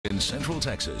in Central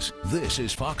Texas. This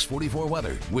is Fox 44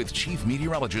 Weather with Chief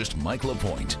Meteorologist Mike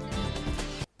LaPoint.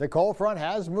 The cold front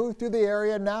has moved through the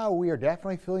area. Now we are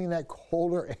definitely feeling that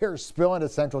colder air spill into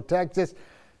Central Texas.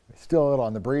 Still a little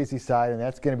on the breezy side, and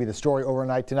that's going to be the story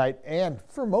overnight tonight and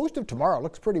for most of tomorrow. It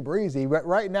looks pretty breezy, but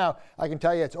right now I can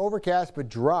tell you it's overcast but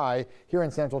dry here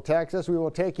in Central Texas. We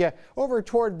will take you over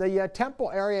toward the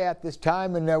Temple area at this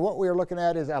time, and what we are looking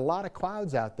at is a lot of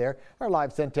clouds out there. Our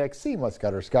live Centex seamless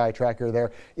gutter sky tracker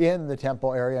there in the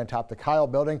Temple area on top of the Kyle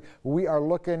building. We are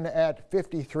looking at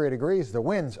 53 degrees. The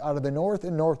winds out of the north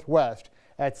and northwest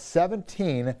at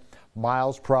 17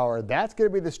 miles per hour. That's going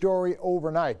to be the story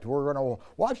overnight. We're going to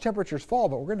watch temperatures fall,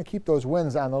 but we're going to keep those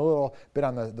winds on a little bit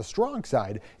on the strong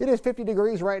side. It is 50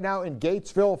 degrees right now in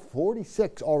Gatesville,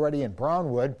 46 already in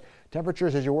Brownwood.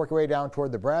 Temperatures as you work your way down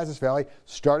toward the Brazos Valley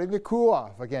starting to cool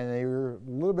off. Again, they were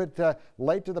a little bit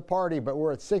late to the party, but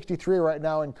we're at 63 right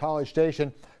now in College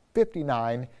Station,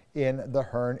 59 in the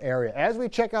Hearn area. As we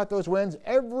check out those winds,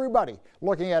 everybody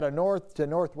looking at a north to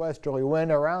northwesterly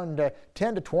wind around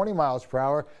 10 to 20 miles per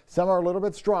hour. Some are a little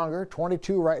bit stronger,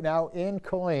 22 right now in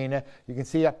Killeen. You can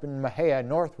see up in Mahia,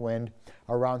 north wind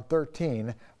around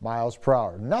 13 miles per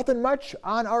hour. Nothing much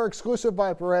on our exclusive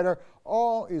Viper radar.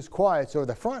 All is quiet. So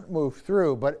the front moved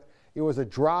through, but it was a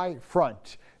dry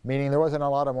front, meaning there wasn't a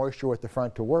lot of moisture with the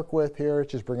front to work with here.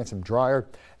 It's just bringing some drier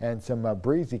and some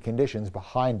breezy conditions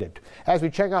behind it. As we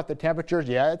check out the temperatures,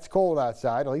 yeah, it's cold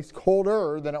outside, at least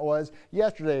colder than it was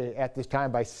yesterday at this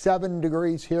time by 7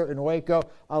 degrees here in Waco,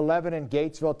 11 in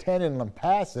Gatesville, 10 in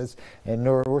Lampasas, and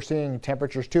we're seeing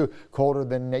temperatures too colder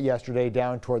than yesterday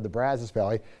down toward the Brazos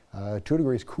Valley. 2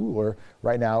 degrees cooler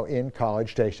right now in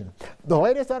College Station. The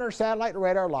latest on our satellite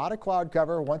radar, a lot of cloud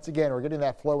cover. Once again, we're getting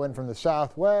that flow in from the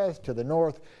southwest to the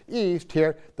northeast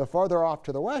here. The farther off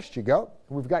to the west you go,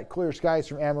 we've got clear skies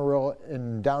from Amarillo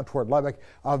and down toward Lubbock.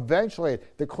 Eventually,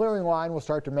 the clearing line will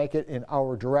start to make it in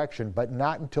our direction, but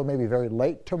not until maybe very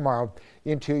late tomorrow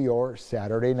into your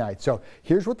Saturday night. So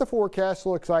here's what the forecast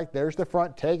looks like. There's the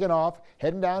front taking off,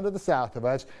 heading down to the south of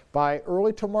us. By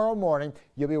early tomorrow morning,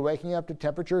 you'll be waking up to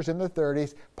temperatures in the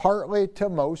 30s, partly to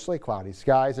mostly cloudy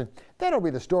skies, and that'll be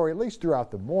the story at least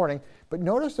throughout the morning. But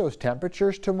notice those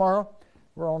temperatures tomorrow.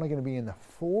 We're only going to be in the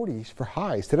 40s for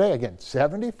highs. Today, again,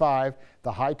 75,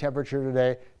 the high temperature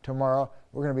today. Tomorrow,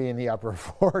 we're going to be in the upper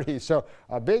 40s. So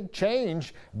a big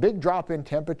change, big drop in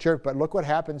temperature, but look what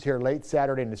happens here late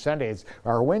Saturday into Sunday. As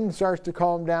our wind starts to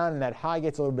calm down and that high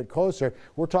gets a little bit closer,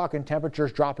 we're talking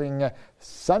temperatures dropping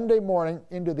Sunday morning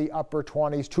into the upper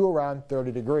 20s to around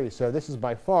 30 degrees. So this is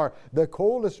by far the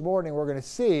coldest morning we're going to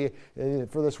see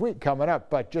for this week coming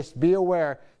up. But just be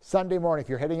aware, Sunday morning, if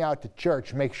you're heading out to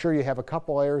church, make sure you have a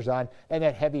couple layers on and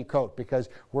that heavy coat because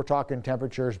we're talking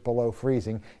temperatures below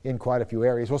freezing in quite a few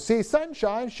areas. We'll see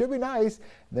sunshine, should be nice.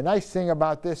 The nice thing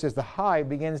about this is the high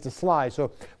begins to slide,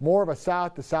 so more of a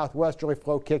south to southwesterly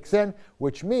flow kicks in,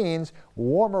 which means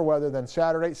warmer weather than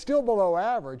Saturday, still below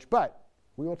average, but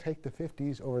we will take the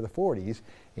 50s over the 40s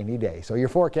any day. So your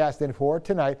forecast then for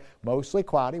tonight, mostly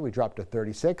cloudy. We drop to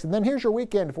 36. And then here's your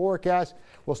weekend forecast.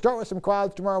 We'll start with some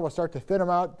clouds tomorrow. We'll start to thin them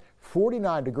out.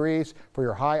 49 degrees for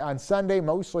your high on Sunday,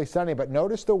 mostly sunny. But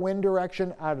notice the wind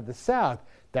direction out of the south.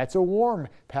 That's a warm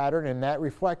pattern, and that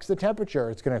reflects the temperature.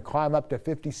 It's going to climb up to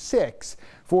 56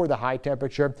 for the high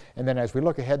temperature. And then as we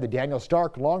look ahead, the Daniel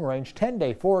Stark long-range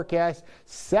 10-day forecast,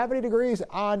 70 degrees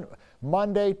on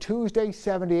Monday, Tuesday,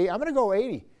 78. I'm going to go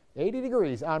 80. 80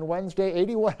 degrees on Wednesday,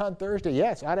 81 on Thursday.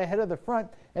 Yes, out ahead of the front.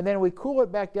 And then we cool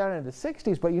it back down into the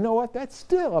 60s. But you know what? That's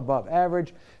still above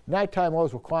average. Nighttime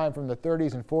lows will climb from the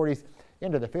 30s and 40s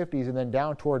into the 50s and then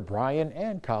down toward Bryan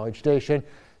and College Station.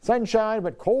 Sunshine,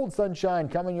 but cold sunshine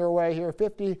coming your way here.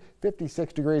 50,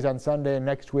 56 degrees on Sunday, and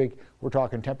next week we're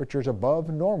talking temperatures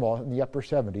above normal in the upper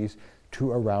 70s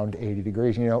to around 80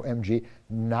 degrees. You know, MG,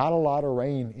 not a lot of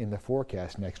rain in the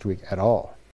forecast next week at all.